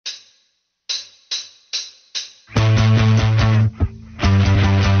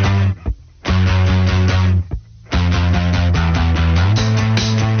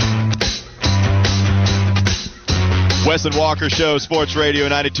Chris and Walker Show, Sports Radio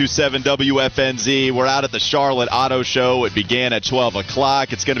 92.7 WFNZ. We're out at the Charlotte Auto Show. It began at 12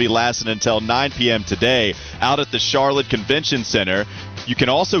 o'clock. It's going to be lasting until 9 p.m. today out at the Charlotte Convention Center. You can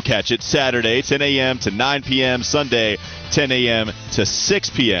also catch it Saturday, 10 a.m. to 9 p.m., Sunday, 10 a.m. to 6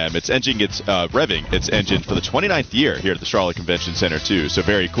 p.m. It's revving its engine for the 29th year here at the Charlotte Convention Center, too. So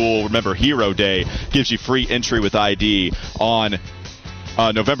very cool. Remember, Hero Day gives you free entry with ID on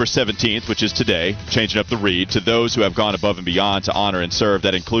November 17th, which is today, changing up the read, to those who have gone above and beyond to honor and serve.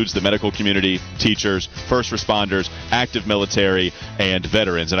 That includes the medical community, teachers, first responders, active military, and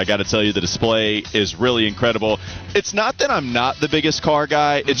veterans. And I got to tell you, the display is really incredible. It's not that I'm not the biggest car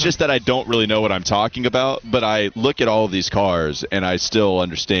guy. It's just that I don't really know what I'm talking about. But I look at all of these cars, and I still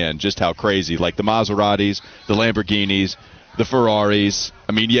understand just how crazy, like the Maseratis, the Lamborghinis, the Ferraris.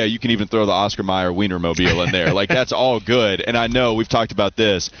 I mean, yeah, you can even throw the Oscar Mayer Wienermobile in there. Like, that's all good. And I know we've talked about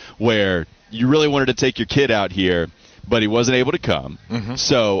this where you really wanted to take your kid out here, but he wasn't able to come.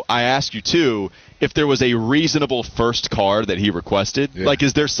 So I asked you, too, if there was a reasonable first car that he requested. Yeah. Like,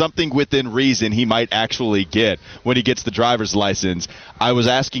 is there something within reason he might actually get when he gets the driver's license? I was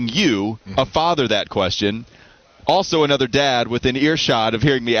asking you, a father, that question. Also, another dad within earshot of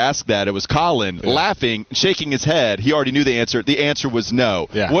hearing me ask that. It was Colin, laughing, shaking his head. He already knew the answer. The answer was no.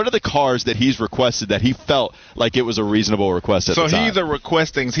 Yeah. What are the cars that he's requested that he felt like it was a reasonable request at the time? So he's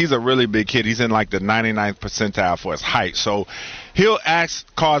a really big kid. He's in like the 99th percentile for his height. So he'll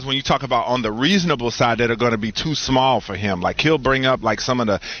ask cars when you talk about on the reasonable side that are going to be too small for him. Like, he'll bring up like some of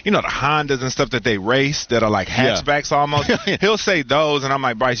the, the Hondas and stuff that they race that are like hatchbacks almost. He'll say those, and I'm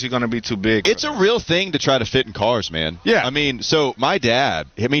like, Bryce, you're going to be too big. It's a real thing to try to fit in cars, man. Yeah. I mean, so my dad,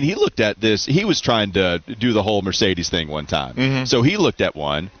 he looked at this. He was trying to do the whole Mercedes thing one time. So he looked at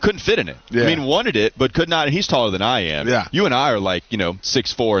one, couldn't fit in it. Yeah. Wanted it, but could not. He's taller than I am. Yeah. You and I are like,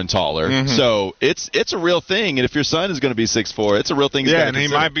 6'4" and taller. So it's a real thing. And if your son is going to be 6'4", it's a real thing. Yeah, and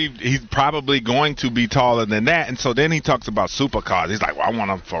he's probably going to be taller than that. And so then he talks about supercars. He's like, well, I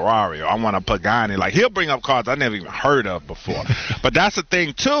want a Ferrari or I want a Pagani. Like, he'll bring up cars I never even heard of before. But that's the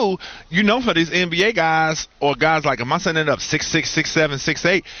thing, too. For these NBA guys or guys like, am I sending up 6'6",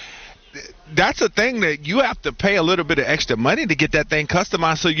 6'7", 6'8", that's a thing that you have to pay a little bit of extra money to get that thing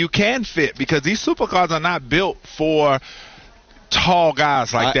customized so you can fit, because these supercars are not built for tall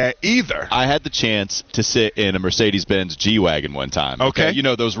guys like that either. I had the chance to sit in a Mercedes-Benz G-Wagon one time. Okay.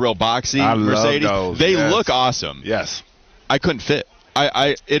 Those real boxy Mercedes? Those. They look awesome. Yes. I couldn't fit.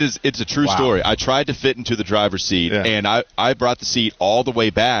 It's a true story. I tried to fit into the driver's seat, and I brought the seat all the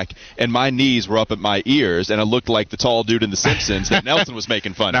way back, and my knees were up at my ears, and I looked like the tall dude in The Simpsons that Nelson was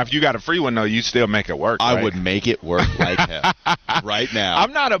making fun of. Now, if you got a free one, though, you still make it work, right? I would make it work like hell right now.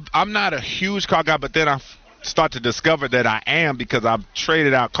 I'm not a huge car guy, but then I start to discover that I am, because I've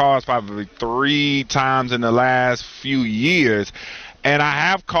traded out cars probably 3 times in the last few years. And I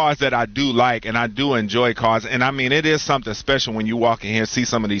have cars that I do like, and I do enjoy cars. And, it is something special when you walk in here and see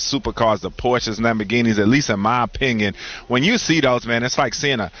some of these supercars, the Porsches, Lamborghinis, at least in my opinion. When you see those, man, it's like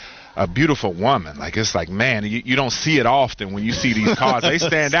seeing a beautiful woman. Like, it's like, man, you don't see it often when you see these cars. They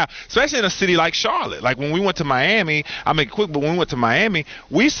stand out, especially in a city like Charlotte. Like, when we went to Miami, but when we went to Miami,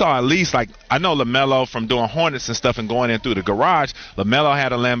 we saw at least, like, I know LaMelo from doing Hornets and stuff and going in through the garage. LaMelo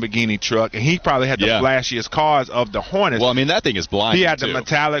had a Lamborghini truck, and he probably had the flashiest cars of the Hornets. Well, that thing is blinding. He had the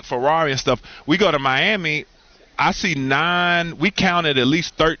metallic Ferrari and stuff. We go to Miami, I see we counted at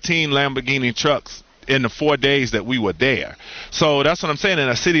least 13 Lamborghini trucks in the 4 days that we were there. So that's what I'm saying. In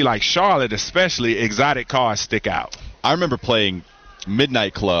a city like Charlotte especially, exotic cars stick out. I remember playing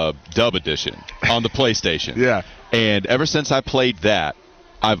Midnight Club Dub Edition on the PlayStation. Yeah. And ever since I played that,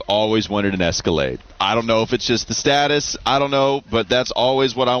 I've always wanted an Escalade. I don't know if it's just the status. I don't know, but that's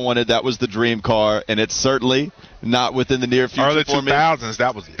always what I wanted. That was the dream car, and it's certainly not within the near future. Early 2000s,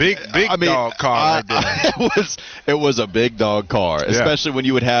 that was big dog car. It was a big dog car, especially when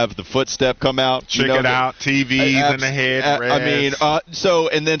you would have the footstep come out. Check it out, TVs in the head. So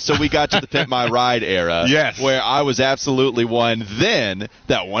we got to the Pimp My Ride era, where I was absolutely one then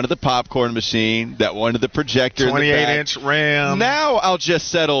that wanted the popcorn machine, that wanted the projector, 28-inch rim. Now I'll just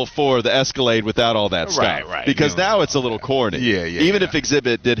settle for the Escalade without all that stuff, right? Because now it's a little corny. Even if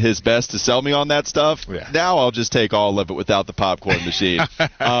Exhibit did his best to sell me on that stuff, now I'll just take all of it without the popcorn machine.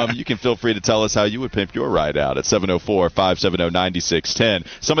 You can feel free to tell us how you would pimp your ride out at 704-570-9610.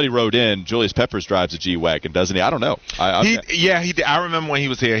 Somebody wrote in, Julius Peppers drives a G-Wagon, doesn't he? I don't know. He did. I remember when he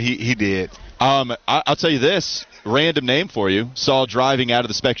was here, he did. I'll tell you this, random name for you. Saw driving out of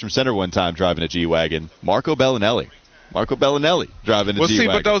the Spectrum Center one time driving a G-Wagon, Marco Bellinelli driving a G-Wagon.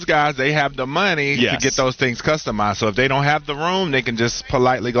 But those guys, they have the money to get those things customized. So if they don't have the room, they can just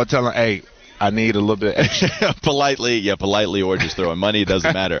politely go tell them, hey, I need a little bit extra. politely, or just throwing money. It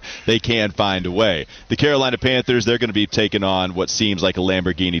doesn't matter. They can find a way. The Carolina Panthers, they're going to be taking on what seems like a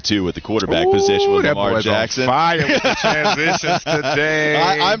Lamborghini, too, with the quarterback position with Lamar Jackson. On fire with the transitions today.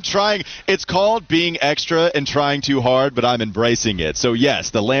 I'm trying. It's called being extra and trying too hard, but I'm embracing it. So,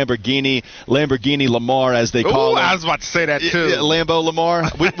 yes, the Lamborghini Lamar, as they call him. I was about to say that, too. Lambo Lamar.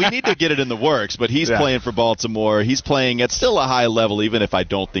 We need to get it in the works, but he's playing for Baltimore. He's playing at still a high level, even if I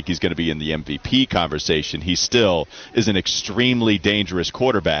don't think he's going to be in the MVP conversation. He still is an extremely dangerous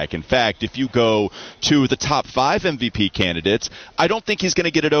quarterback. In fact, if you go to the top 5 MVP candidates, I don't think he's going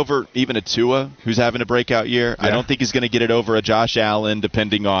to get it over even a Tua, who's having a breakout year. I don't think he's going to get it over a Josh Allen,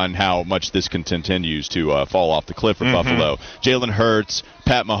 depending on how much this continues to fall off the cliff for Buffalo. Jalen Hurts,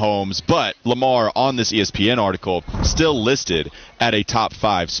 Pat Mahomes, but Lamar on this ESPN article still listed at a top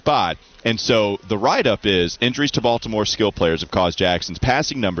 5 spot. And so the write-up is injuries to Baltimore skill players have caused Jackson's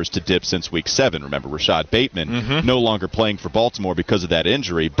passing numbers to dip since Week 7. Remember, Rashad Bateman no longer playing for Baltimore because of that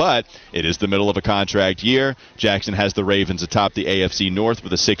injury, but it is the middle of a contract year. Jackson has the Ravens atop the AFC North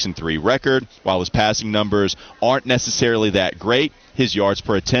with a 6-3 record. While his passing numbers aren't necessarily that great, his yards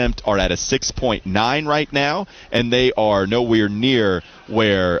per attempt are at a 6.9 right now, and they are nowhere near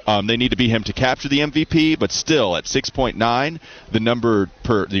where they need to be him to capture the MVP, but still at 6.9,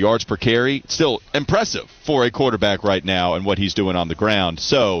 the yards per carry, still impressive for a quarterback right now and what he's doing on the ground.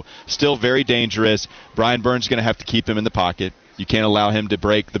 So still very dangerous. Brian Burns is going to have to keep him in the pocket. You can't allow him to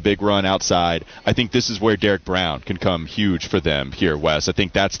break the big run outside. I think this is where Derek Brown can come huge for them here, Wes. I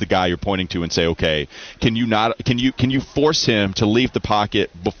think that's the guy you're pointing to and say, okay, can you force him to leave the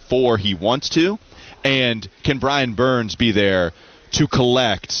pocket before he wants to? And can Brian Burns be there to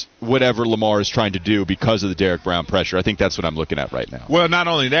collect whatever Lamar is trying to do because of the Derek Brown pressure? I think that's what I'm looking at right now. Well, not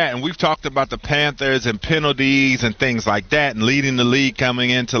only that, and we've talked about the Panthers and penalties and things like that and leading the league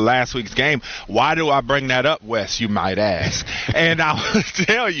coming into last week's game. Why do I bring that up, Wes, you might ask? And I will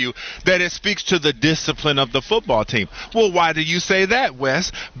tell you that it speaks to the discipline of the football team. Well, why do you say that,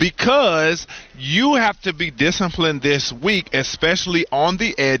 Wes? Because you have to be disciplined this week, especially on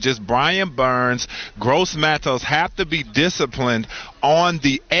the edges. Brian Burns, Gross Matos have to be disciplined on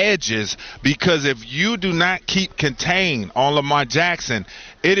the edges, because if you do not keep contained on Lamar Jackson,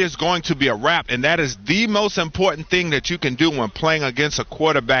 it is going to be a wrap. And that is the most important thing that you can do when playing against a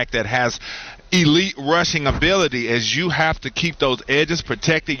quarterback that has elite rushing ability, is you have to keep those edges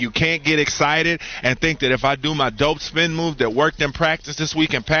protected. You can't get excited and think that if I do my dope spin move that worked in practice this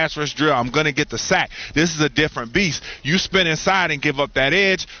week in pass rush drill, I'm going to get the sack. This is a different beast. You spin inside and give up that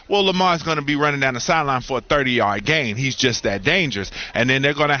edge, well, Lamar's going to be running down the sideline for a 30-yard gain. He's just that dangerous. And then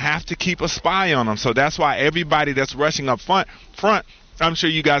they're going to have to keep a spy on him. So that's why everybody that's rushing up front, I'm sure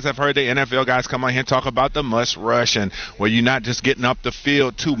you guys have heard the NFL guys come on here and talk about the must rush, and where you're not just getting up the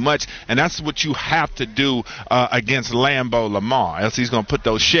field too much. And that's what you have to do against Lambo Lamar. Else he's going to put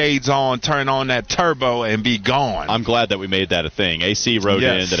those shades on, turn on that turbo, and be gone. I'm glad that we made that a thing. AC wrote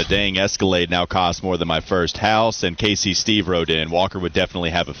in that a dang Escalade now costs more than my first house, and KC Steve wrote in Walker would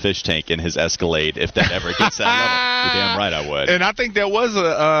definitely have a fish tank in his Escalade if that ever gets that level. You're damn right I would. And I think there was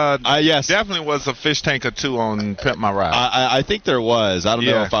definitely was a fish tank or two on Pimp My Ride. I think there was. I don't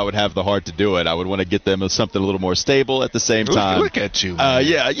know if I would have the heart to do it. I would want to get them with something a little more stable at the same time. Look at you, man.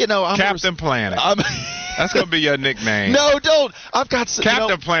 I'm Captain Planet. That's going to be your nickname. No, don't. I've got some,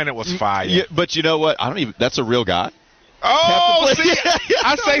 Captain Planet was fire. Yeah, but you know what? That's a real guy. Oh, see,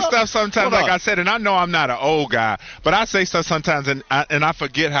 I say stuff sometimes, like I said, and I know I'm not an old guy, but I say stuff sometimes, and I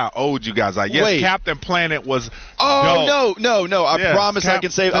forget how old you guys are. Yes, wait. Captain Planet was dope. No. I promise Captain I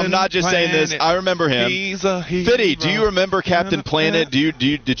can say I'm not just saying this. I remember him. He's a hero. Fitty, do you remember Captain Planet?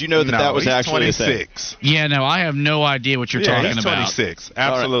 Did you know that was actually 26. A thing? Yeah, no, I have no idea what you're talking he's about. 26.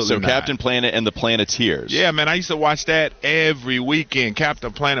 Absolutely. Right, so not. Captain Planet and the Planeteers. Yeah, man, I used to watch that every weekend.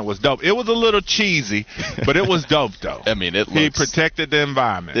 Captain Planet was dope. It was a little cheesy, but it was dope though. I mean, he protected the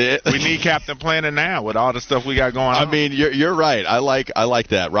environment. We need Captain Planet now with all the stuff we got going on. I mean, you're right. I like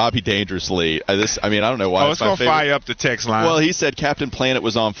that. Robbie Dangerously. I don't know why. Oh, it's going to fire up the text line. Well, he said Captain Planet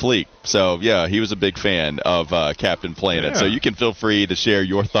was on fleek. So, yeah, he was a big fan of Captain Planet. Yeah. So you can feel free to share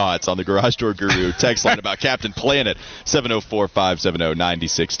your thoughts on the Garage Door Guru text line about Captain Planet,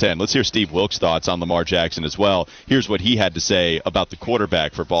 704-570-9610. Let's hear Steve Wilkes' thoughts on Lamar Jackson as well. Here's what he had to say about the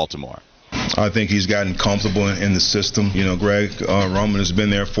quarterback for Baltimore. I think he's gotten comfortable in the system. Greg Roman has been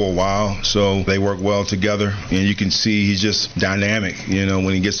there for a while, so they work well together. And you can see he's just dynamic,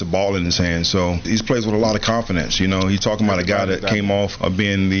 when he gets the ball in his hand. So he plays with a lot of confidence. He's talking about a guy that came off of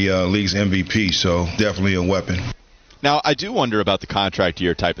being the league's MVP, so definitely a weapon. Now, I do wonder about the contract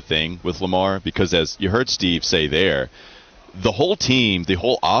year type of thing with Lamar, because as you heard Steve say there, the whole team, the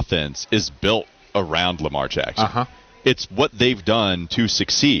whole offense is built around Lamar Jackson. It's what they've done to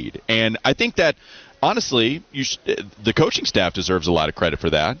succeed. And I think that, honestly, the coaching staff deserves a lot of credit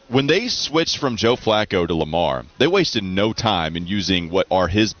for that. When they switched from Joe Flacco to Lamar, they wasted no time in using what are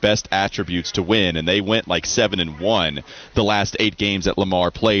his best attributes to win, and they went like 7-1 the last 8 games that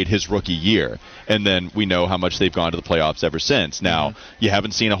Lamar played his rookie year. And then we know how much they've gone to the playoffs ever since. Now, you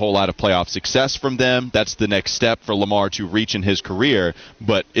haven't seen a whole lot of playoff success from them. That's the next step for Lamar to reach in his career,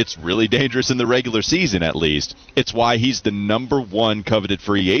 but it's really dangerous in the regular season at least. It's why he's the number 1 coveted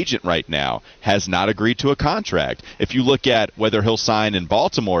free agent right now, has not agreed to a contract. If you look at whether he'll sign in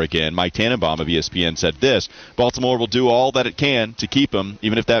Baltimore again, Mike Tannenbaum of ESPN said this: Baltimore will do all that it can to keep him,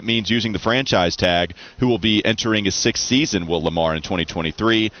 even if that means using the franchise tag, who will be entering his 6th season with Lamar in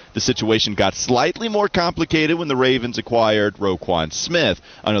 2023. The situation got slightly more complicated when the Ravens acquired Roquan Smith,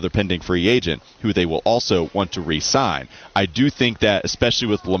 another pending free agent, who they will also want to re-sign. I do think that, especially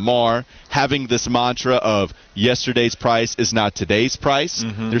with Lamar, having this mantra of yesterday's price is not today's price,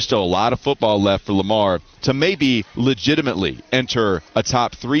 there's still a lot of football left for Lamar to maybe legitimately enter a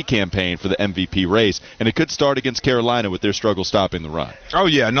top 3 campaign for the MVP race, and it could start against Carolina with their struggle stopping the run. Oh,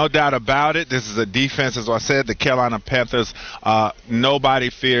 yeah, no doubt about it. This is a defense, as I said, the Carolina Panthers, nobody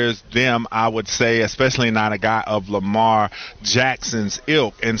fears them, I would say, especially not a guy of Lamar Jackson's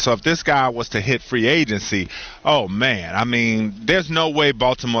ilk. And so if this guy was to hit free agency, oh, man, I mean, there's no way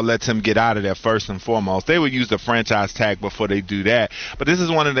Baltimore lets him get out of there first and foremost. They would use the franchise tag before they do that. But this is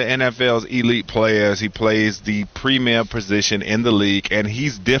one of the NFL's elite players. He plays the premier position in the league, and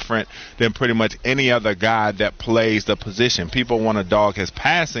he's different than pretty much any other guy that plays the position. People want to dog his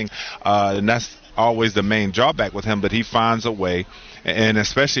passing, and that's always the main drawback with him, but he finds a way. And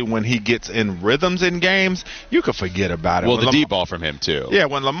especially when he gets in rhythms in games, you could forget about it. Well, the deep ball from him, too. Yeah,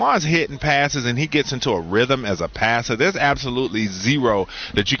 when Lamar's hitting passes and he gets into a rhythm as a passer, there's absolutely zero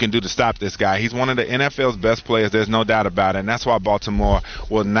that you can do to stop this guy. He's one of the NFL's best players. There's no doubt about it. And that's why Baltimore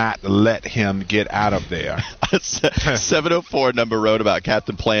will not let him get out of there. 704 number wrote about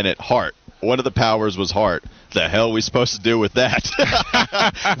Captain Planet Heart. One of the powers was heart. The hell are we supposed to do with that?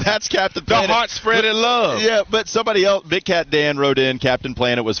 That's Captain Planet. The heart spread in love. Yeah, but somebody else, Big Cat Dan wrote in, Captain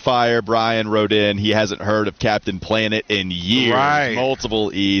Planet was fire. Brian wrote in, he hasn't heard of Captain Planet in years. Right.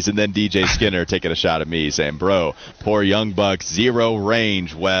 Multiple E's. And then DJ Skinner taking a shot at me saying, bro, poor young buck, 0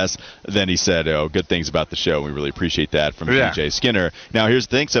 range, Wes. Then he said, oh, good things about the show. We really appreciate that from DJ Skinner. Now, here's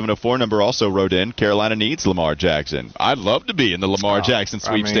the thing. 704 number also wrote in, Carolina needs Lamar Jackson. I'd love to be in the Lamar Jackson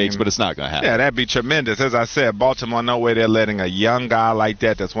sweepstakes, but it's not going to happen. Yeah, that'd be tremendous. As I said, Baltimore, no way they're letting a young guy like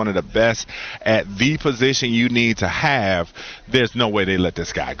that's one of the best at the position you need to have. There's no way they let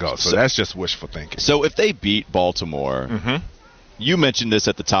this guy go. So that's just wishful thinking. So if they beat Baltimore, you mentioned this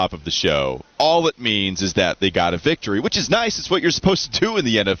at the top of the show, all it means is that they got a victory, which is nice. It's what you're supposed to do in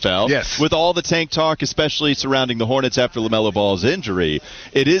the NFL. Yes. With all the tank talk, especially surrounding the Hornets after LaMelo Ball's injury,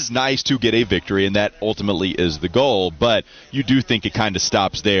 it is nice to get a victory, and that ultimately is the goal. But you do think it kind of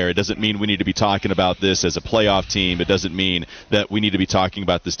stops there. It doesn't mean we need to be talking about this as a playoff team. It doesn't mean that we need to be talking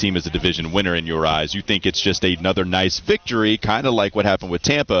about this team as a division winner in your eyes. You think it's just another nice victory, kind of like what happened with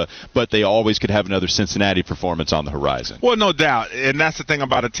Tampa, but they always could have another Cincinnati performance on the horizon. Well, no doubt. And that's the thing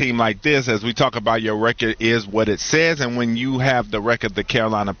about a team like this, as we talk about, your record is what it says, and when you have the record the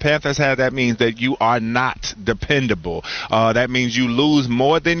Carolina Panthers have, that means that you are not dependable. That means you lose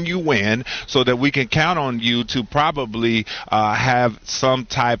more than you win, so that we can count on you to probably have some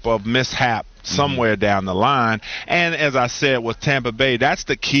type of mishap somewhere down the line. And as I said with Tampa Bay, that's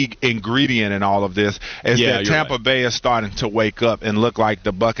the key ingredient in all of this, is that Tampa Bay is starting to wake up and look like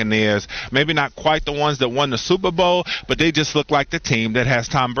the Buccaneers. Maybe not quite the ones that won the Super Bowl, but they just look like the team that has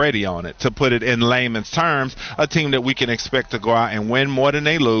Tom Brady on it. To put it in layman's terms, a team that we can expect to go out and win more than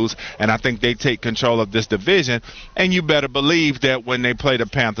they lose, and I think they take control of this division. And you better believe that when they play the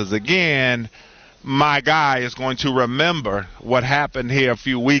Panthers again, my guy is going to remember what happened here a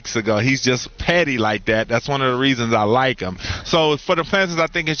few weeks ago. He's just petty like that. That's one of the reasons I like him. So for the Panthers, I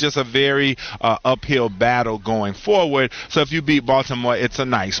think it's just a very uphill battle going forward. So if you beat Baltimore, it's a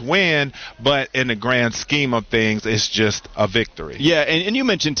nice win, but in the grand scheme of things, it's just a victory. Yeah, and you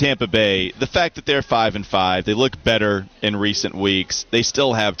mentioned Tampa Bay. The fact that they're 5-5, they look better in recent weeks. They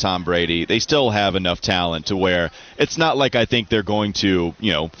still have Tom Brady. They still have enough talent to where it's not like I think they're going to,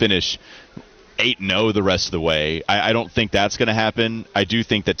 finish 8-0 the rest of the way. I don't think that's going to happen. I do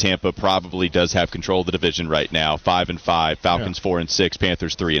think that Tampa probably does have control of the division right now. 5-5, Falcons 4-6,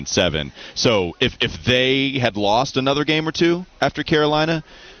 Panthers 3-7. So if they had lost another game or two after Carolina,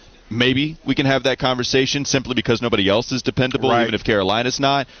 maybe we can have that conversation simply because nobody else is dependable, right. even if Carolina's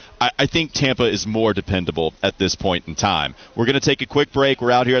not. I think Tampa is more dependable at this point in time. We're going to take a quick break.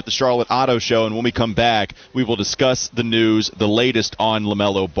 We're out here at the Charlotte Auto Show, and when we come back, we will discuss the news, the latest on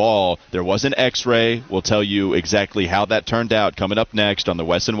LaMelo Ball. There was an X-ray. We'll tell you exactly how that turned out coming up next on the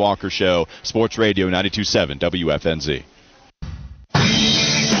Wes and Walker Show, Sports Radio 92.7 WFNZ.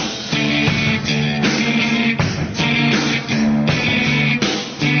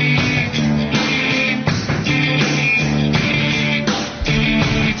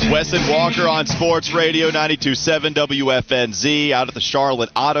 Wes and Walker on Sports Radio 92.7 WFNZ out at the Charlotte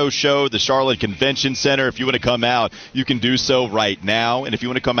Auto Show, the Charlotte Convention Center. If you want to come out, you can do so right now. And if you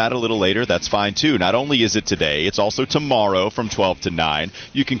want to come out a little later, that's fine too. Not only is it today, it's also tomorrow from 12 to 9.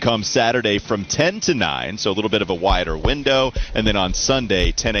 You can come Saturday from 10 to 9, so a little bit of a wider window. And then on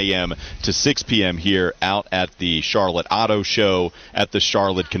Sunday, 10 a.m. to 6 p.m. here out at the Charlotte Auto Show at the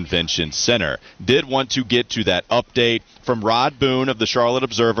Charlotte Convention Center. Did want to get to that update from Rod Boone of the Charlotte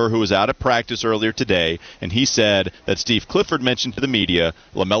Observer, who was out at practice earlier today, and he said that Steve Clifford mentioned to the media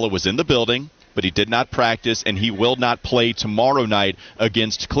LaMelo was in the building, but he did not practice, and he will not play tomorrow night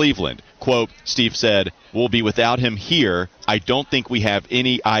against Cleveland. Quote, Steve said, we'll be without him here. I don't think we have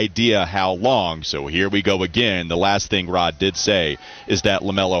any idea how long. So here we go again. The last thing Rod did say is that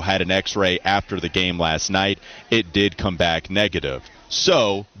LaMelo had an X-ray after the game last night. It did come back negative.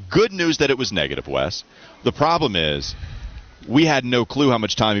 So, good news that it was negative, Wes. The problem is, we had no clue how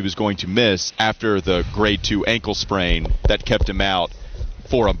much time he was going to miss after the grade 2 ankle sprain that kept him out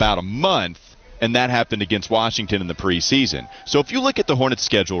for about a month, and that happened against Washington in the preseason. So if you look at the Hornets'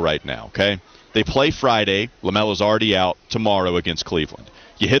 schedule right now, okay, they play Friday. LaMelo's already out tomorrow against Cleveland.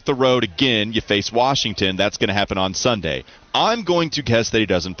 You hit the road again. You face Washington. That's going to happen on Sunday. I'm going to guess that he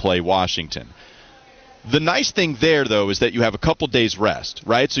doesn't play Washington. The nice thing there, though, is that you have a couple days rest,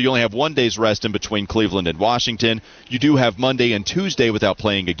 right? So you only have 1 day's rest in between Cleveland and Washington. You do have Monday and Tuesday without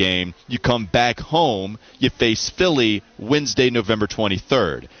playing a game. You come back home. You face Philly Wednesday, November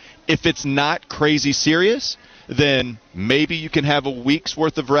 23rd. If it's not crazy serious, then maybe you can have a week's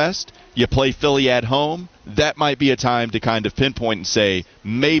worth of rest. You play Philly at home. That might be a time to kind of pinpoint and say,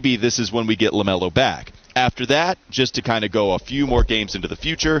 maybe this is when we get LaMelo back. After that, just to kind of go a few more games into the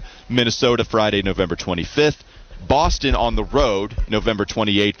future, Minnesota Friday, November 25th, Boston on the road, November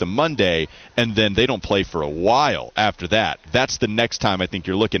 28th, the Monday, and then they don't play for a while after that. That's the next time I think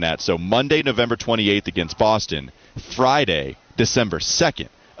you're looking at. So Monday, November 28th against Boston, Friday, December 2nd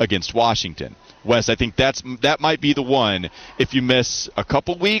against Washington. Wes, I think that might be the one. If you miss a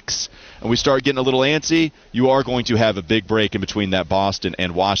couple weeks and we start getting a little antsy, you are going to have a big break in between that Boston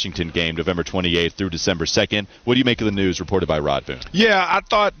and Washington game, November 28th through December 2nd. What do you make of the news reported by Rod Boone? Yeah, I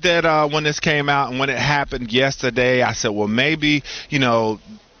thought that when this came out and when it happened yesterday, I said, well, maybe,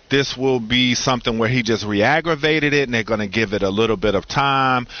 this will be something where he just re-aggravated it and they're going to give it a little bit of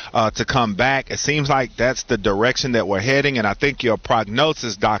time to come back. It seems like that's the direction that we're heading, and I think your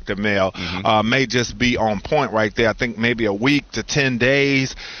prognosis, Dr. Mel, may just be on point right there. I think maybe a week to 10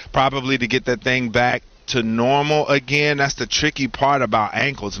 days probably to get that thing back to normal again. That's the tricky part about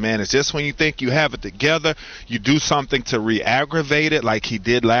ankles, man. It's just when you think you have it together, you do something to re-aggravate it like he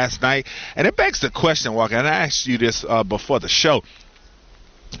did last night. And it begs the question, Walker, and I asked you this before the show.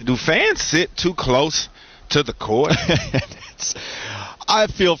 Do fans sit too close to the court? I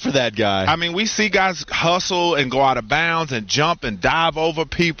feel for that guy. I mean, we see guys hustle and go out of bounds and jump and dive over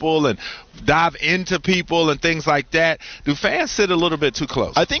people and dive into people and things like that. Do fans sit a little bit too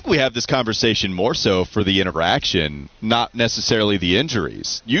close? I think we have this conversation more so for the interaction, not necessarily the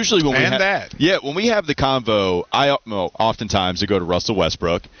injuries. Usually when when we have the convo, I oftentimes go to Russell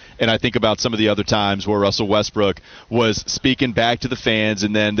Westbrook, and I think about some of the other times where Russell Westbrook was speaking back to the fans,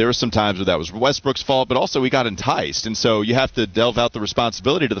 and then there were some times where that was Westbrook's fault, but also he got enticed. And so you have to delve out the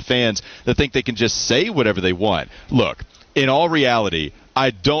responsibility to the fans that think they can just say whatever they want. Look, in all reality,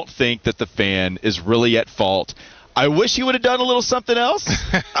 I don't think that the fan is really at fault. I wish he would have done a little something else.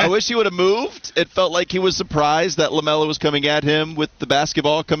 I wish he would have moved. It felt like he was surprised that LaMelo was coming at him with the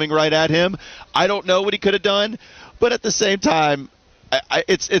basketball coming right at him. I don't know what he could have done, but at the same time,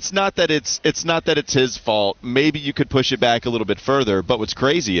 it's not that it's his fault. Maybe you could push it back a little bit further. But what's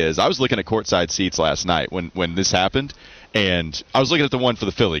crazy is I was looking at courtside seats last night when this happened, and I was looking at the one for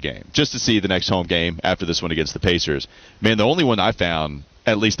the Philly game just to see the next home game after this one against the Pacers. Man, the only one I found,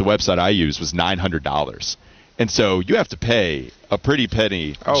 at least the website I used, was $900. And so you have to pay a pretty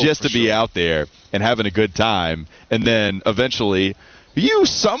penny just to be out there and having a good time, and then eventually you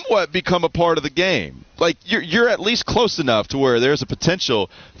somewhat become a part of the game. Like, you're at least close enough to where there's a potential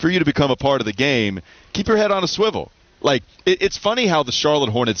for you to become a part of the game. Keep your head on a swivel. Like, it's funny how the Charlotte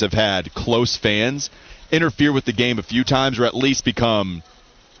Hornets have had close fans interfere with the game a few times, or at least become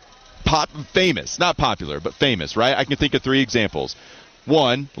famous. Not popular, but famous, right? I can think of 3 examples.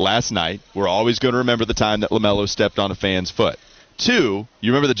 1, last night. We're always going to remember the time that LaMelo stepped on a fan's foot. 2,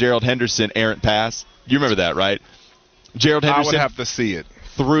 you remember the Gerald Henderson errant pass? You remember that, right? Gerald Henderson, I would have to see it.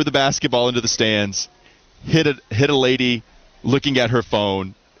 Threw the basketball into the stands, hit a lady looking at her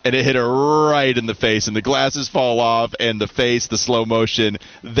phone, and it hit her right in the face, and the glasses fall off, and the face, the slow motion.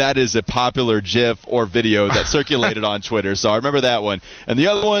 That is a popular GIF or video that circulated on Twitter, so I remember that one. And the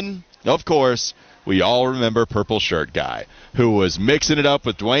other one, of course, we all remember Purple Shirt Guy, who was mixing it up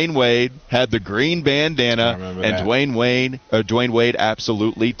with Dwayne Wade, had the green bandana, and Dwayne Wade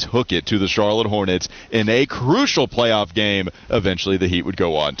absolutely took it to the Charlotte Hornets in a crucial playoff game. Eventually, the Heat would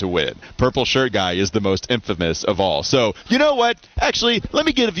go on to win. Purple Shirt Guy is the most infamous of all. So, you know what? Actually, let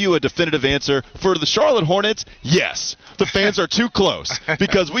me give you a definitive answer. For the Charlotte Hornets, yes. The fans are too close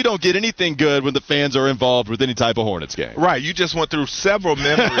because we don't get anything good when the fans are involved with any type of Hornets game. Right. You just went through several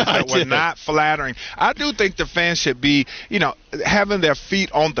memories that were not flattering. I do think the fans should be, having their feet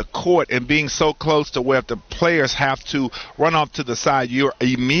on the court and being so close to where if the players have to run off to the side, you're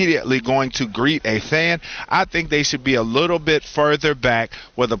immediately going to greet a fan. I think they should be a little bit further back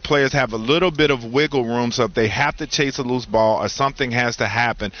where the players have a little bit of wiggle room, so if they have to chase a loose ball or something has to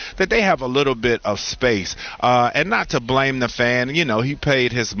happen, that they have a little bit of space. And not to blame the fan. He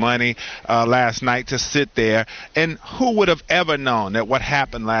paid his money last night to sit there, and who would have ever known that what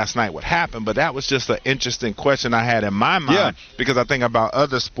happened last night would happen? But that was just an interesting question I had in my mind, because I think about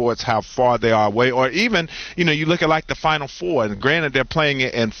other sports, how far they are away, or even, you look at like the Final Four, and granted they're playing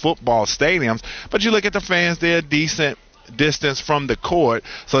it in football stadiums, but you look at the fans, they're decent distance from the court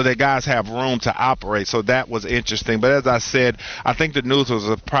so that guys have room to operate. So that was interesting. But as I said, I think the news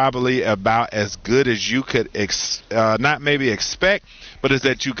was probably about as good as you could not maybe expect, but is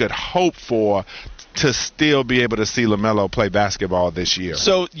that you could hope for to still be able to see LaMelo play basketball this year.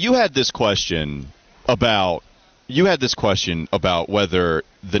 So you had this question about whether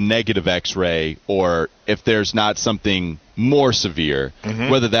the negative X-ray, or if there's not something more severe,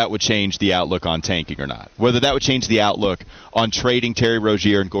 whether that would change the outlook on tanking or not, whether that would change the outlook on trading Terry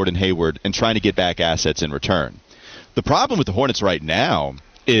Rozier and Gordon Hayward and trying to get back assets in return. The problem with the Hornets right now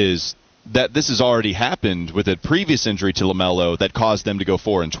is that this has already happened with a previous injury to LaMelo that caused them to go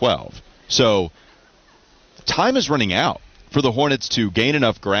 4-12. So time is running out for the Hornets to gain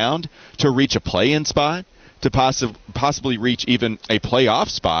enough ground to reach a play-in spot, to possibly reach even a playoff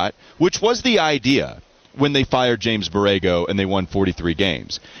spot, which was the idea when they fired James Borrego and they won 43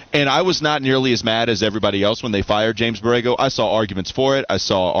 games. And I was not nearly as mad as everybody else when they fired James Borrego. I saw arguments for it. I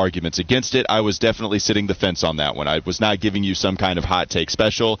saw arguments against it. I was definitely sitting the fence on that one. I was not giving you some kind of hot take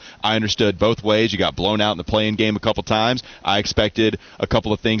special. I understood both ways. You got blown out in the play-in game a couple times. I expected a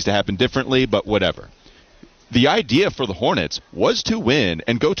couple of things to happen differently, but whatever. The idea for the Hornets was to win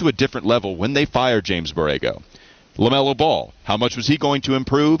and go to a different level when they fired James Borrego. LaMelo Ball, how much was he going to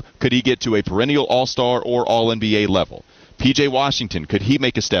improve? Could he get to a perennial All-Star or All-NBA level? P.J. Washington, could he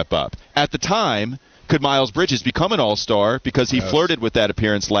make a step up? At the time, could Miles Bridges become an All-Star because he flirted with that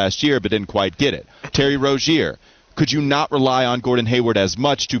appearance last year but didn't quite get it? Terry Rozier, could you not rely on Gordon Hayward as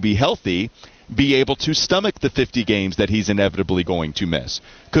much to be healthy, be able to stomach the 50 games that he's inevitably going to miss?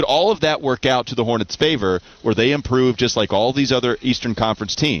 Could all of that work out to the Hornets' favor where they improve just like all these other Eastern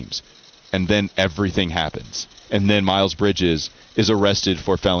Conference teams? And then everything happens. And then Miles Bridges is arrested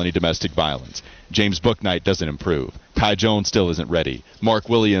for felony domestic violence. James Bouknight doesn't improve. Kai Jones still isn't ready. Mark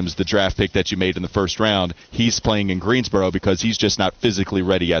Williams, the draft pick that you made in the first round, he's playing in Greensboro because he's just not physically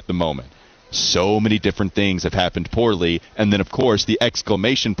ready at the moment. So many different things have happened poorly, and then, of course, the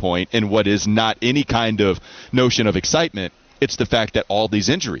exclamation point in what is not any kind of notion of excitement, it's the fact that all these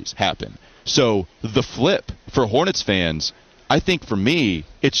injuries happen. So the flip for Hornets fans, I think for me,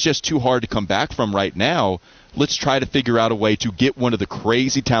 it's just too hard to come back from right now. Let's try to figure out a way to get one of the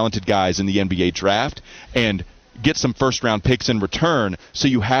crazy talented guys in the NBA draft and get some first-round picks in return so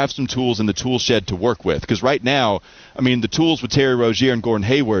you have some tools in the tool shed to work with. Because right now, I mean, the tools with Terry Rozier and Gordon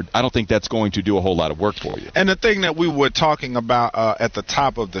Hayward, I don't think that's going to do a whole lot of work for you. And the thing that we were talking about at the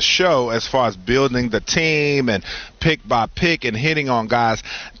top of the show as far as building the team and pick by pick and hitting on guys,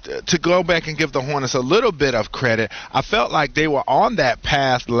 to go back and give the Hornets a little bit of credit, I felt like they were on that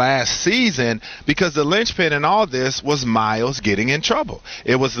path last season because the linchpin in all this was Miles getting in trouble.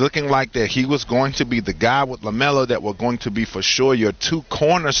 It was looking like that he was going to be the guy with LaMelo that were going to be for sure your two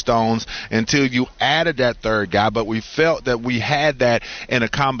cornerstones until you added that third guy, but we felt that we had that in a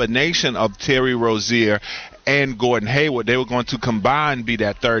combination of Terry Rozier and Gordon Hayward. They were going to combine, be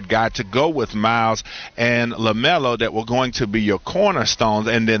that third guy to go with Miles and LaMelo that were going to be your cornerstones.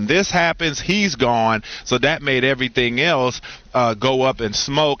 And then this happens, he's gone, so that made everything else go up in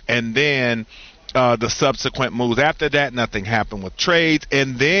smoke. And then the subsequent moves after that, nothing happened with trades.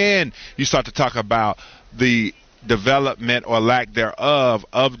 And then you start to talk about the development or lack thereof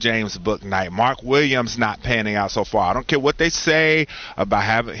of James Bouknight. Mark Williams not panning out so far. I don't care what they say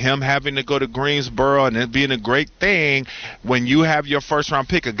about him having to go to Greensboro and it being a great thing. When you have your first-round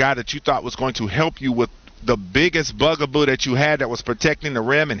pick, a guy that you thought was going to help you with the biggest bugaboo that you had that was protecting the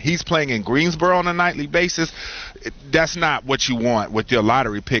rim, and he's playing in Greensboro on a nightly basis, that's not what you want with your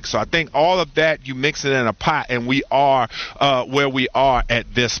lottery pick. So I think all of that, you mix it in a pot, and we are where we are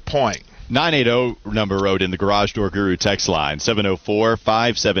at this point. 980 number wrote in the Garage Door Guru text line,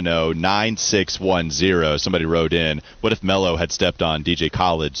 704-570-9610. Somebody wrote in, what if Melo had stepped on DJ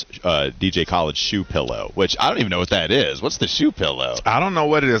Khaled's shoe pillow? Which I don't even know what that is. What's the shoe pillow? I don't know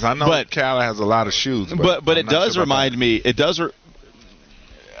what it is. I know Khaled has a lot of shoes. But it does remind me. It does.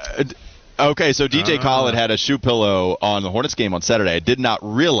 Okay, so DJ Khaled had a shoe pillow on the Hornets game on Saturday. I did not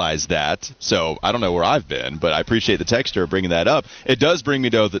realize that, so I don't know where I've been, but I appreciate the texter bringing that up. It does bring me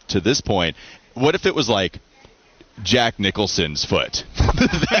to this point. What if it was like Jack Nicholson's foot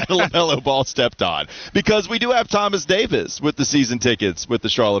that LaMelo Ball stepped on? Because we do have Thomas Davis with the season tickets with the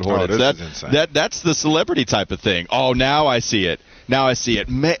Charlotte Hornets. That's the celebrity type of thing. Oh, now I see it.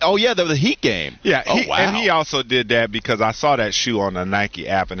 The Heat game. Yeah, wow. And he also did that because I saw that shoe on the Nike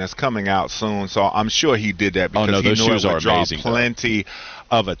app, and it's coming out soon, so I'm sure he did that because he knew it would draw plenty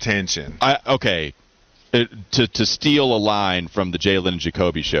of attention. To steal a line from the Jalen and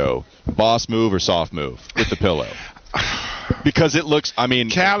Jacoby show, boss move or soft move with the pillow? Because it looks,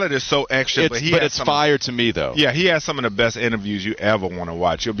 Khaled is so extra, but it's fire to me, though. Yeah, he has some of the best interviews you ever want to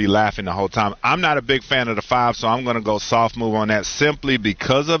watch. You'll be laughing the whole time. I'm not a big fan of the 5, so I'm going to go soft move on that simply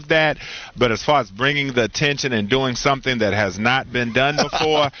because of that. But as far as bringing the attention and doing something that has not been done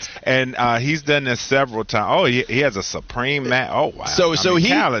before, and he's done this several times. Oh, he has a supreme match. Oh, wow.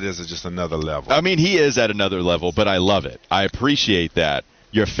 Khaled is just another level. He is at another level, but I love it. I appreciate that.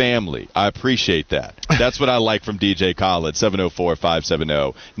 Your family. I appreciate that. That's what I like from DJ Khaled,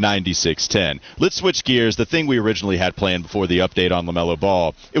 704-570-9610. Let's switch gears. The thing we originally had planned before the update on LaMelo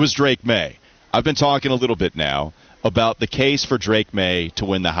Ball, it was Drake Maye. I've been talking a little bit now about the case for Drake Maye to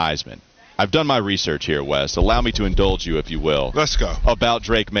win the Heisman. I've done my research here, Wes. Allow me to indulge you, if you will. Let's go. About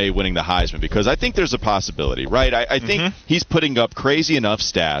Drake Maye winning the Heisman, because I think there's a possibility, right? I think he's putting up crazy enough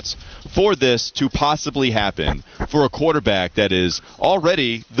stats for this to possibly happen for a quarterback that is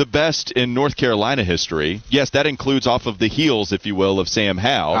already the best in North Carolina history. Yes, that includes off of the heels, if you will, of Sam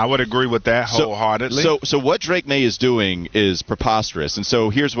Howell. I would agree with that wholeheartedly. So what Drake Maye is doing is preposterous, and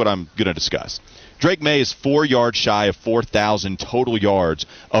so here's what I'm going to discuss. Drake Maye is 4 yards shy of 4,000 total yards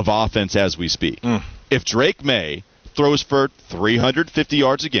of offense as we speak. If Drake Maye throws for 350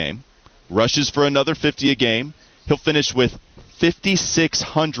 yards a game, rushes for another 50 a game, he'll finish with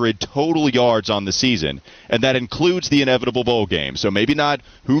 5,600 total yards on the season, and that includes the inevitable bowl game. So maybe not,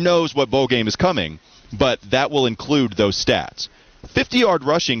 who knows what bowl game is coming, but that will include those stats. 50-yard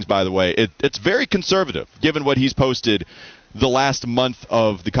rushings, by the way, it's very conservative given what he's posted the last month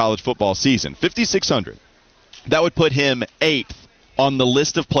of the college football season. 5,600. That would put him 8th on the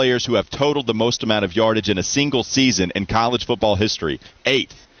list of players who have totaled the most amount of yardage in a single season in college football history.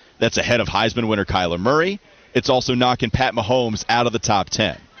 8th. That's ahead of Heisman winner Kyler Murray. It's also knocking Pat Mahomes out of the top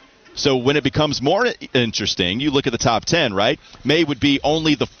 10. So when it becomes more interesting, you look at the top 10, right? Maye would be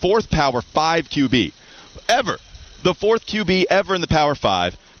only the 4th Power 5 QB ever. The 4th QB ever in the Power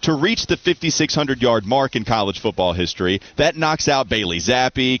 5 to reach the 5,600-yard mark in college football history. That knocks out Bailey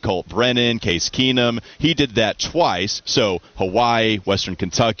Zappi, Colt Brennan, Case Keenum. He did that twice. So Hawaii, Western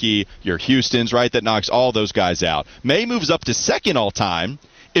Kentucky, your Houstons, right? That knocks all those guys out. Maye moves up to 2nd all-time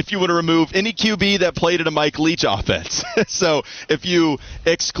if you want to remove any QB that played in a Mike Leach offense. So if you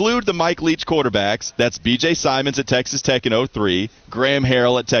exclude the Mike Leach quarterbacks, that's B.J. Simons at Texas Tech in 2003, Graham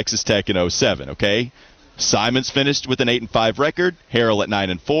Harrell at Texas Tech in 2007, okay? Simons finished with an 8-5 record, Harrell at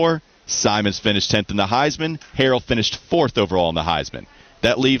 9-4. Simons finished 10th in the Heisman. Harrell finished 4th overall in the Heisman.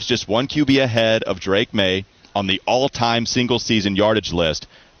 That leaves just one QB ahead of Drake Maye on the all-time single-season yardage list.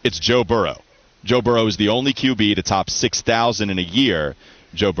 It's Joe Burrow. Joe Burrow is the only QB to top 6,000 in a year.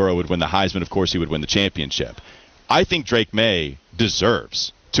 Joe Burrow would win the Heisman. Of course, he would win the championship. I think Drake Maye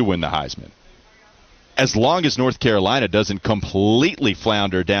deserves to win the Heisman. As long as North Carolina doesn't completely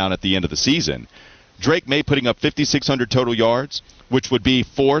flounder down at the end of the season, Drake Maye putting up 5,600 total yards, which would be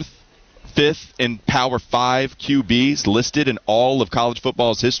 4th, 5th in Power 5 QBs listed in all of college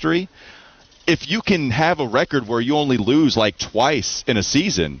football's history. if you can have a record where you only lose like twice in a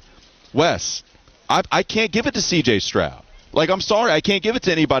season, Wes, I can't give it to C.J. Stroud. Like, I'm sorry, I can't give it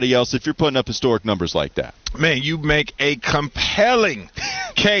to anybody else if you're putting up historic numbers like that. Man, you make a compelling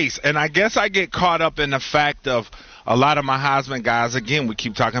case, and I guess I get caught up in the fact of a lot of my Heisman guys, again, we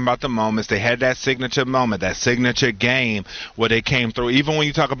keep talking about the moments. They had that signature moment, that signature game where they came through. Even when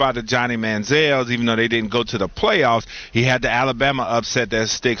you talk about the Johnny Manziels, even though they didn't go to the playoffs, he had the Alabama upset that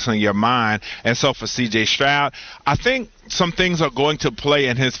sticks on your mind. And so for C.J. Stroud, I think some things are going to play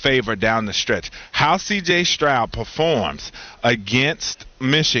in his favor down the stretch. How C.J. Stroud performs against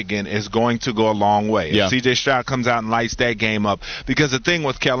Michigan is going to go a long way. Yeah. If C.J. Stroud comes out and lights that game up, because the thing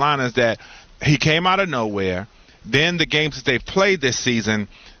with Carolina is that he came out of nowhere. Then the games that they've played this season,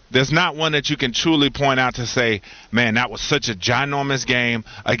 there's not one that you can truly point out to say, man, that was such a ginormous game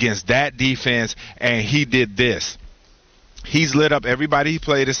against that defense, and he did this. He's lit up everybody he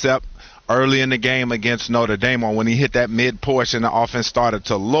played except early in the game against Notre Dame, or when he hit that mid portion, the offense started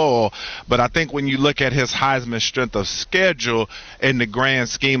to lull. But I think when you look at his Heisman strength of schedule in the grand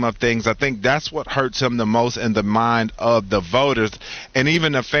scheme of things, I think that's what hurts him the most in the mind of the voters and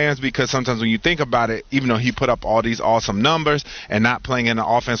even the fans, because sometimes when you think about it, even though he put up all these awesome numbers and not playing in an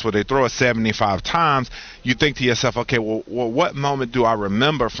offense where they throw it 75 times, you think to yourself, okay, well what moment do I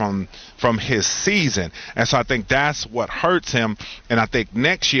remember from his season? And so I think that's what hurts him, and I think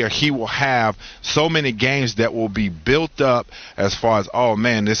next year he will have so many games that will be built up as far as, oh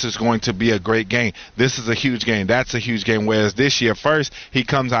man, this is going to be a great game, this is a huge game, that's a huge game. Whereas this year, first he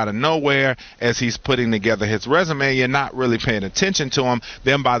comes out of nowhere as he's putting together his resume, you're not really paying attention to him.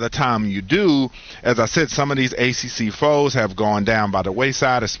 Then by the time you do, as I said, some of these ACC foes have gone down by the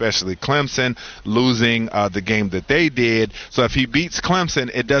wayside, especially Clemson losing the game that they did. So if he beats Clemson,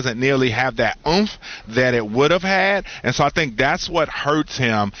 it doesn't nearly have that oomph that it would have had. And so I think that's what hurts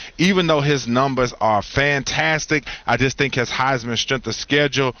him. Even though his numbers are fantastic, I just think his Heisman strength of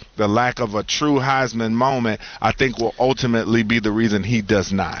schedule, the lack of a true Heisman moment, I think will ultimately be the reason he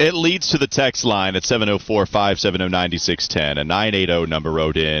does not. It leads to the text line at 704-570-9610, a 980 number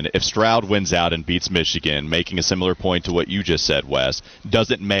wrote in. If Stroud wins out and beats Michigan, making a similar point to what you just said, Wes,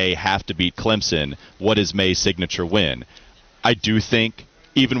 doesn't Maye have to beat Clemson? What is Maye's signature win? I do think,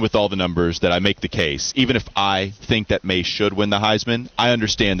 even with all the numbers, that I make the case, even if I think that Maye should win the Heisman, I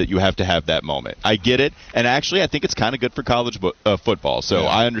understand that you have to have that moment. I get it, and actually I think it's kind of good for college football, so yeah.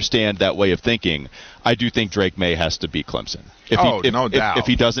 I understand that way of thinking. I do think Drake Maye has to beat Clemson. No doubt. If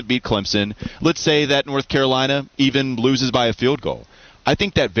he doesn't beat Clemson, let's say that North Carolina even loses by a field goal. I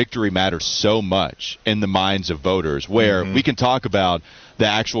think that victory matters so much in the minds of voters, where we can talk about the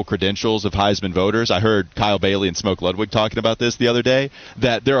actual credentials of Heisman voters. I heard Kyle Bailey and Smoke Ludwig talking about this the other day,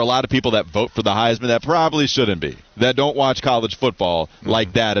 that there are a lot of people that vote for the Heisman that probably shouldn't be, that don't watch college football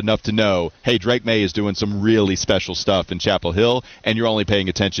like that enough to know, hey, Drake Maye is doing some really special stuff in Chapel Hill, and you're only paying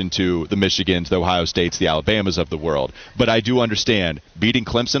attention to the Michigans, the Ohio States, the Alabamas of the world. But I do understand beating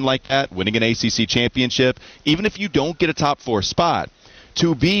Clemson like that, winning an ACC championship, even if you don't get a top 4 spot,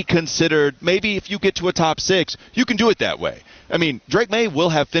 to be considered, maybe if you get to a top 6, you can do it that way. I mean, Drake Maye will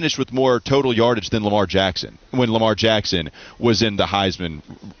have finished with more total yardage than Lamar Jackson when Lamar Jackson was in the Heisman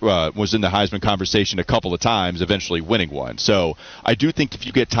conversation a couple of times, eventually winning one. So I do think if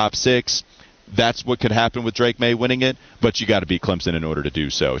you get top 6, that's what could happen with Drake Maye winning it, but you got to beat Clemson in order to do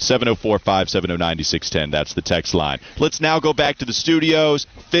so. 704-570-9610, that's the text line. Let's now go back to the studios.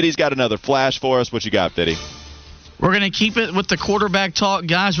 Fiddy's got another flash for us. What you got, Fiddy? We're going to keep it with the quarterback talk,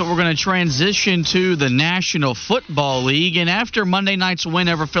 guys, but we're going to transition to the National Football League. And after Monday night's win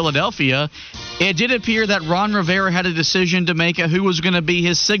over Philadelphia, it did appear that Ron Rivera had a decision to make who was going to be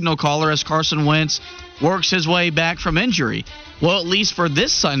his signal caller as Carson Wentz works his way back from injury. Well, at least for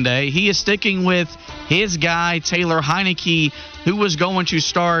this Sunday, he is sticking with his guy, Taylor Heineke, who was going to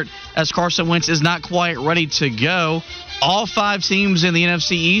start as Carson Wentz is not quite ready to go. All 5 teams in the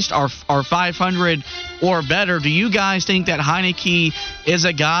NFC East are 500 or better. Do you guys think that Heineke is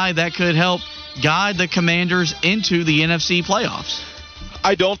a guy that could help guide the Commanders into the NFC playoffs?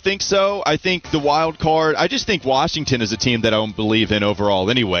 I don't think so. I think the wild card, I just think Washington is a team that I don't believe in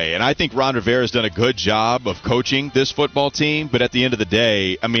overall anyway. And I think Ron Rivera has done a good job of coaching this football team. But at the end of the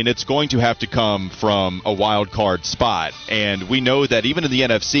day, I mean, it's going to have to come from a wild card spot. And we know that even in the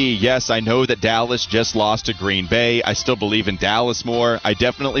NFC, yes, I know that Dallas just lost to Green Bay. I still believe in Dallas more. I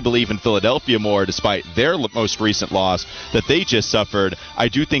definitely believe in Philadelphia more, despite their most recent loss that they just suffered. I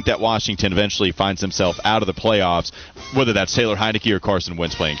do think that Washington eventually finds himself out of the playoffs, whether that's Taylor Heineke or Carson Carson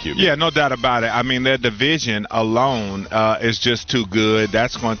Wentz playing QB. Yeah, no doubt about it. I mean, their division alone is just too good.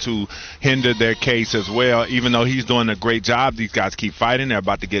 That's going to hinder their case as well, even though he's doing a great job. These guys keep fighting. They're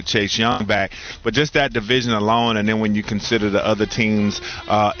about to get Chase Young back. But just that division alone, and then when you consider the other teams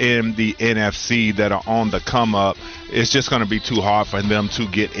in the NFC that are on the come-up, it's just going to be too hard for them to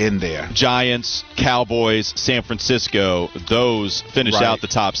get in there. Giants, Cowboys, San Francisco, those finish out the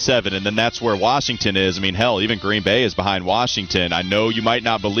top 7, and then that's where Washington is. I mean, hell, even Green Bay is behind Washington. I know you might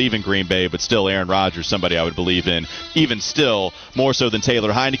not believe in Green Bay, but still Aaron Rodgers, somebody I would believe in, even still, more so than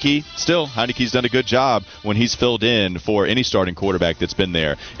Taylor Heineke. Still, Heineke's done a good job when he's filled in for any starting quarterback that's been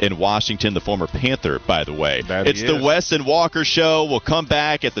there in Washington, the former Panther, by the way. It's the Wes and Walker Show. We'll come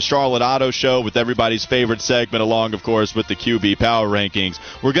back at the Charlotte Auto Show with everybody's favorite segment, along, of course, with the QB Power Rankings.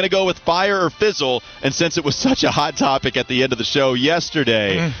 We're going to go with Fire or Fizzle, and since it was such a hot topic at the end of the show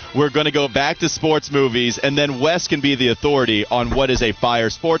yesterday, we're going to go back to sports movies, and then Wes can be the authority on what is a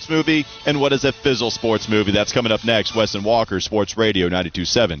Fire sports movie and what is a Fizzle sports movie. That's coming up next. Wes and Walker, Sports Radio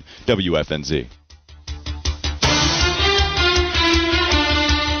 92.7 WFNZ.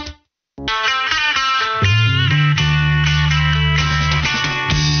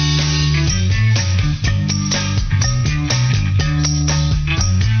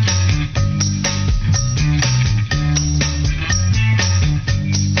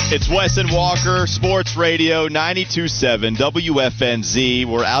 It's Wes and Walker, Sports Radio 92.7 WFNZ.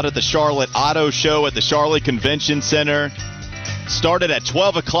 We're out at the Charlotte Auto Show at the Charlotte Convention Center. Started at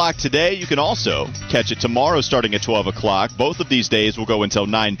 12 o'clock today. You can also catch it tomorrow starting at 12 o'clock. Both of these days will go until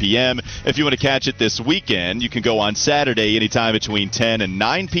 9 p.m. If you want to catch it this weekend, you can go on Saturday anytime between 10 and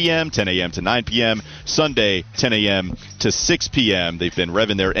 9 p.m., 10 a.m. to 9 p.m., Sunday 10 a.m. to 6 p.m. They've been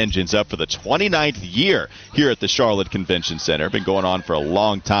revving their engines up for the 29th year here at the Charlotte Convention Center. Been going on for a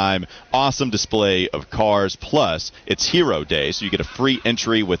long time. Awesome display of cars. Plus, it's Hero Day, so you get a free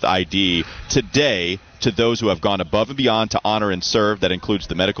entry with ID today to those who have gone above and beyond to honor and serve. That includes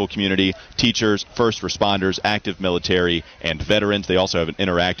the medical community, teachers, first responders, active military, and veterans. They also have an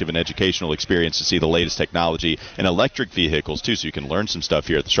interactive and educational experience to see the latest technology and electric vehicles, too, so you can learn some stuff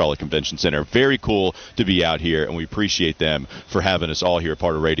here at the Charlotte Convention Center. Very cool to be out here, and we appreciate them for having us all here,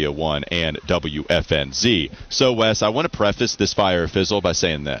 part of Radio 1 and WFNZ. So, Wes, I want to preface this Fire or Fizzle by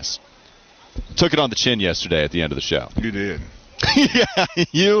saying this. Took it on the chin yesterday at the end of the show. You did. Yeah,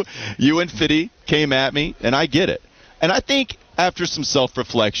 you and Fitty came at me, and I get it. And I think after some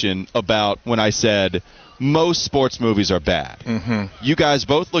self-reflection about when I said most sports movies are bad, you guys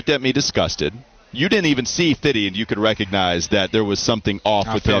both looked at me disgusted. You didn't even see Fitty, and you could recognize that there was something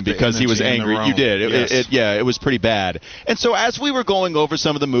off with him because he was angry. You did. It was pretty bad. And so as we were going over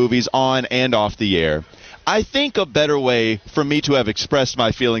some of the movies on and off the air, I think a better way for me to have expressed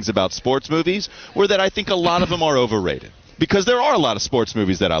my feelings about sports movies were that I think a lot of them are overrated. Because there are a lot of sports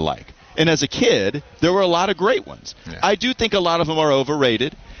movies that I like. And as a kid, there were a lot of great ones. Yeah. I do think a lot of them are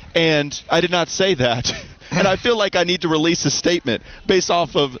overrated, and I did not say that. And I feel like I need to release a statement based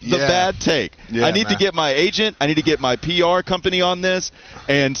off of the bad take. Yeah, I need to get my agent, I need to get my PR company on this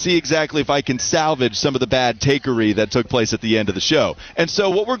and see exactly if I can salvage some of the bad takery that took place at the end of the show. And so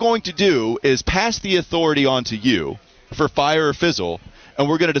what we're going to do is pass the authority on to you for Fire or Fizzle, and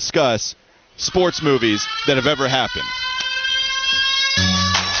we're going to discuss sports movies that have ever happened.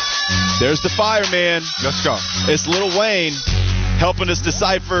 There's the fireman. Let's go. It's Lil Wayne helping us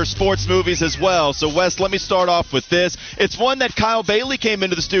decipher sports movies as well. So, Wes, let me start off with this. It's one that Kyle Bailey came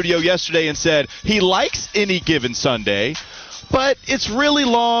into the studio yesterday and said he likes Any Given Sunday, but it's really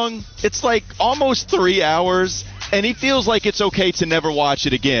long. It's like almost 3 hours, and he feels like it's okay to never watch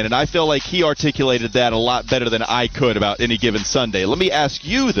it again. And I feel like he articulated that a lot better than I could about Any Given Sunday. Let me ask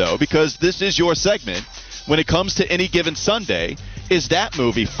you, though, because this is your segment. When it comes to Any Given Sunday, is that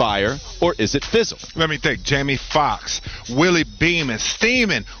movie fire or is it fizzle? Let me think. Jamie Foxx, Willie Beeman,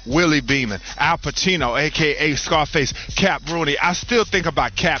 steaming Willie Beeman, Al Pacino, a.k.a. Scarface, Cap Rooney. I still think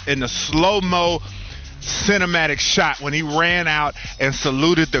about Cap in the slow-mo cinematic shot when he ran out and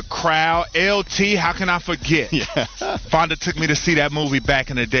saluted the crowd. LT, how can I forget? Yeah. Fonda took me to see that movie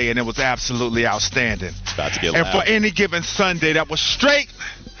back in the day, and it was absolutely outstanding. About to get and loud. For Any Given Sunday, that was straight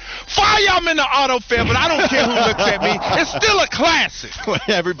fire. I'm in the auto fair, but I don't care who looks at me. It's still a classic.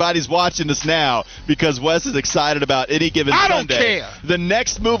 Everybody's watching us now because Wes is excited about Any Given Sunday. I don't care. The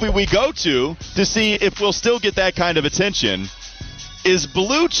next movie we go to see if we'll still get that kind of attention is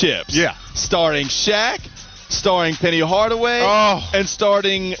Blue Chips. Yeah. Starring Shaq, starring Penny Hardaway, and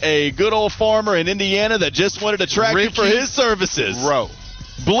starting a good old farmer in Indiana that just wanted to track you for his services. Bro.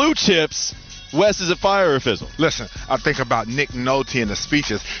 Blue Chips Wes, is it fire or fizzle? Listen, I think about Nick Nolte in the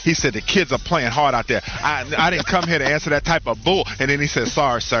speeches. He said the kids are playing hard out there. I didn't come here to answer that type of bull. And then he said,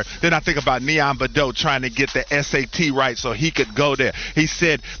 sorry, sir. Then I think about Neon Badeau trying to get the SAT right so he could go there. He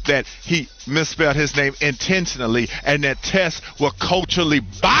said that he misspelled his name intentionally and that tests were culturally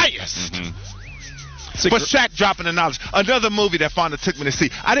biased. But Shaq dropping the knowledge. Another movie that Fonda took me to see.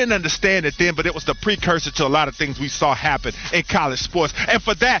 I didn't understand it then, but it was the precursor to a lot of things we saw happen in college sports. And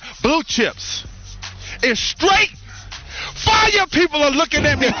for that, Blue Chips is straight fire. People are looking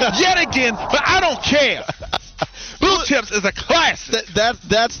at me yet again, but I don't care. Blue Chips is a classic.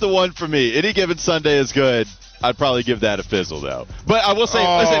 That's the one for me. Any Given Sunday is good. I'd probably give that a fizzle, though. But I will say,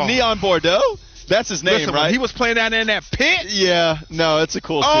 listen, Neon Bordeaux? That's his name, Listen, right? When he was playing down there in that pit. Yeah, no, it's a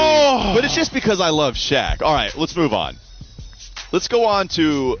cool scene. But it's just because I love Shaq. All right, let's move on. Let's go on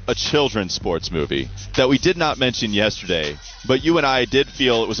to a children's sports movie that we did not mention yesterday, but you and I did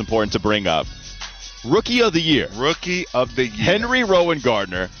feel it was important to bring up. Rookie of the Year. Rookie of the Year. Henry Rowan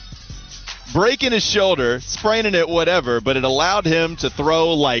Gardner. Breaking his shoulder, spraining it, whatever, but it allowed him to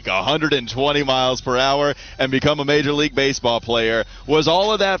throw like 120 miles per hour and become a Major League Baseball player. Was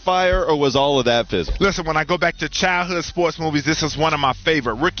all of that fire or was all of that fizzle? Listen, when I go back to childhood sports movies, this is one of my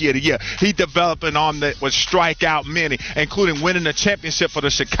favorite. Rookie of the Year. He developed an arm that would strike out many, including winning the championship for the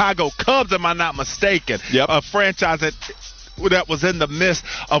Chicago Cubs, am I not mistaken? Yep. A franchise that was in the midst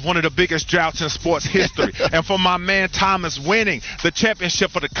of one of the biggest droughts in sports history. And for my man Thomas winning the championship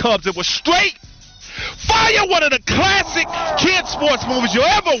for the Cubs, it was straight fire. One of the classic kid sports movies you'll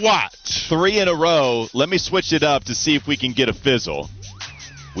ever watch. 3 in a row. Let me switch it up to see if we can get a fizzle.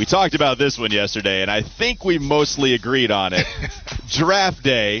 We talked about this one yesterday, and I think we mostly agreed on it. Draft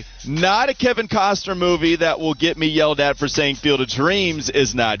Day, not a Kevin Costner movie that will get me yelled at for saying Field of Dreams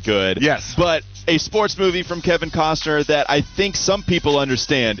is not good. Yes. But a sports movie from Kevin Costner that I think some people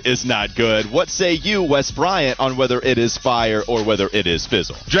understand is not good. What say you, Wes Bryant, on whether it is fire or whether it is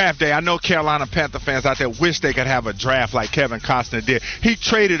fizzle? Draft Day. I know Carolina Panther fans out there wish they could have a draft like Kevin Costner did. He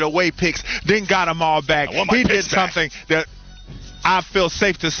traded away picks, then got them all back. He did something that I feel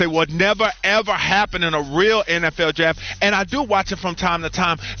safe to say would never, ever happen in a real NFL draft. And I do watch it from time to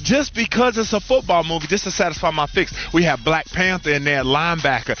time just because it's a football movie, just to satisfy my fix. We have Black Panther in there,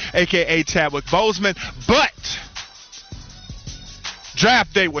 linebacker, a.k.a. Chadwick Boseman. But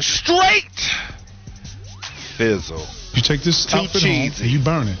Draft Day was straight fizzle. You take this outfit home and you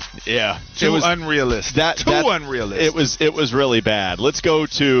burn it. Yeah. Too unrealistic. Unrealistic. It was really bad. Let's go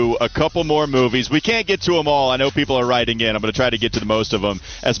to a couple more movies. We can't get to them all. I know people are writing in. I'm going to try to get to the most of them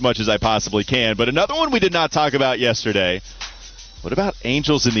as much as I possibly can. But another one we did not talk about yesterday. What about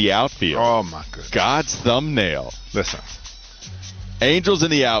Angels in the Outfield? Oh, my goodness. God's thumbnail. Listen. Angels in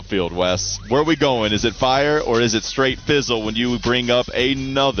the Outfield, Wes. Where are we going? Is it fire or is it straight fizzle when you bring up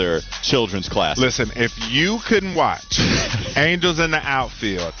another children's classic? Listen, if you couldn't watch Angels in the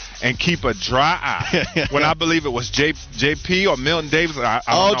Outfield and keep a dry eye, when I believe it was JP or Milton Davis. I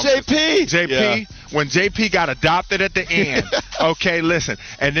don't know. JP. JP. Yeah. When JP got adopted at the end. Okay, listen.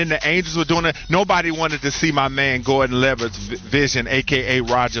 And then the Angels were doing it. Nobody wanted to see my man Gordon Levitt's vision, a.k.a.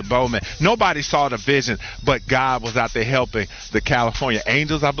 Roger Bowman. Nobody saw the vision, but God was out there helping the California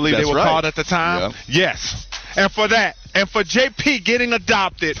Angels, I believe they were called at the time. Yeah. Yes. And for that, and for JP getting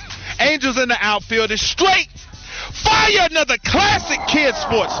adopted, Angels in the Outfield is straight fire. Another classic kid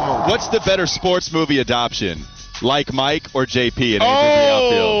sports movie. What's the better sports movie adoption? Like Mike or JP in Angels in the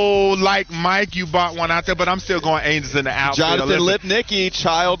Outfield? Oh, like Mike, you bought one out there, but I'm still going Angels in the Outfield. Jonathan Lipnicki,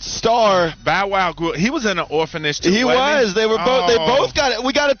 child star. Bow Wow grew up. He was in an orphanage too. He was. They were both. They both got it.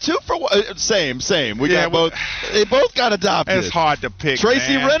 We got a 2 for 1. Same. We got both. They both got adopted. It's hard to pick.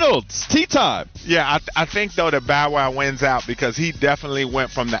 Tracy man. Reynolds, tea time. Yeah, I think though that Bow Wow wins out because he definitely went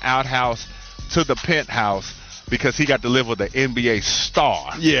from the outhouse to the penthouse. Because he got to live with an NBA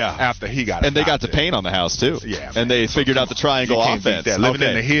star after he got and they got to paint on the house, too. Yeah. And they figured out the triangle offense. Living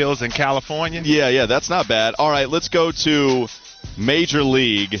in the hills in California. Yeah, that's not bad. All right, let's go to Major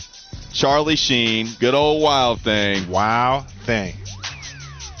League. Charlie Sheen, good old Wild Thing. Wild Thing.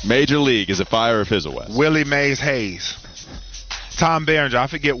 Major League, is it fire or fizzle, West? Willie Mays Hayes. Tom Berenger, I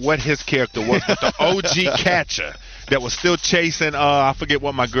forget what his character was, but the OG catcher that was still chasing, I forget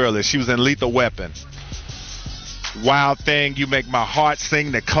what my girl is. She was in Lethal Weapon. Wild Thing, You Make My Heart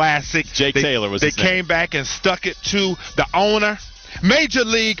Sing, the classic. Jake Taylor was his name. They came back and stuck it to the owner. Major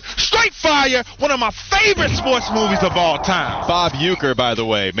League, straight fire, one of my favorite sports movies of all time. Bob Uecker, by the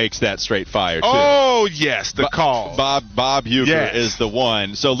way, makes that straight fire, too. Oh, yes, the call. Bob Uecker is the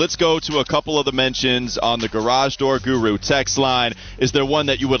one. So let's go to a couple of the mentions on the Garage Door Guru text line. Is there one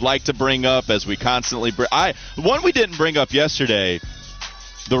that you would like to bring up as we constantly one we didn't bring up yesterday,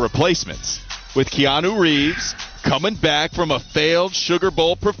 The Replacements. with Keanu Reeves coming back from a failed Sugar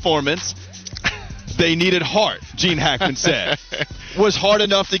Bowl performance. They needed heart, Gene Hackman said. Was hard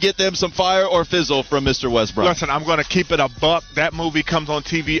enough to get them some fire or fizzle from Mr. Wes Bryant? Listen, I'm going to keep it a buck. That movie comes on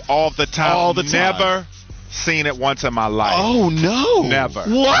TV all the time. All the time. Never seen it once in my life. Oh, no. Never.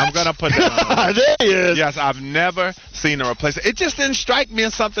 What? I'm going to put that on. There he is. Yes, I've never seen a replacement. It just didn't strike me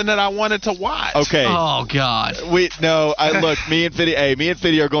as something that I wanted to watch. Okay. Oh, God. Look, me and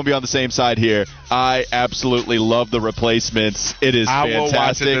Fiddy are going to be on the same side here. I absolutely love The Replacements. It is fantastic. I will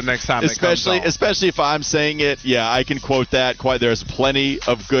watch it the next time it comes on. Especially if I'm saying it. Yeah, I can quote that. There's plenty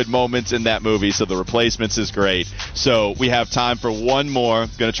of good moments in that movie, so The Replacements is great. So we have time for one more.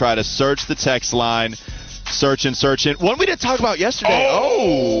 Going to try to search the text line. Searching. One we didn't talk about yesterday.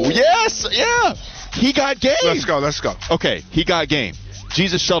 Oh, yes. Yeah. He got game. Let's go. Okay, he got game.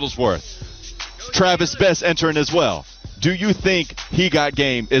 Jesus Shuttlesworth. Travis Best entering as well. Do you think he got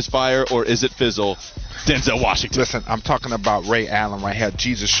game is fire or is it fizzle? Denzel Washington. Listen, I'm talking about Ray Allen right here,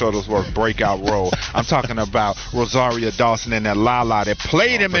 Jesus Shuttlesworth breakout role. I'm talking about Rosario Dawson and that Lala that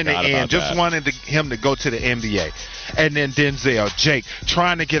played him in the end, just wanted him to go to the NBA. And then Denzel, Jake,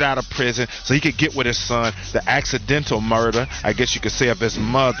 trying to get out of prison so he could get with his son, the accidental murder, I guess you could say, of his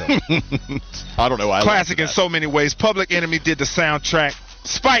mother. I don't know why. Classic in so many ways. Public Enemy did the soundtrack.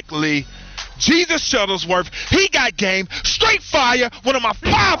 Spike Lee. Jesus Shuttlesworth, he got game. Straight fire, one of my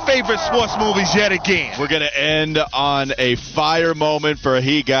 5 favorite sports movies yet again. We're going to end on a fire moment for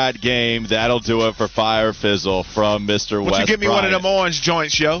He Got Game. That'll do it for Fire Fizzle from Mr. Wes Bryant. Would you give me one of them orange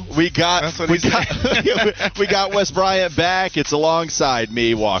joints, yo? We got Wes Bryant back. It's alongside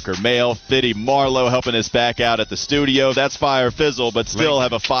me, Walker Mail, Fiddy Marlowe helping us back out at the studio. That's Fire Fizzle, but still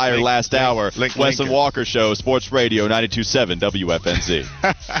have a fire last hour. Wes and Walker Show, Sports Radio 92.7 WFNZ.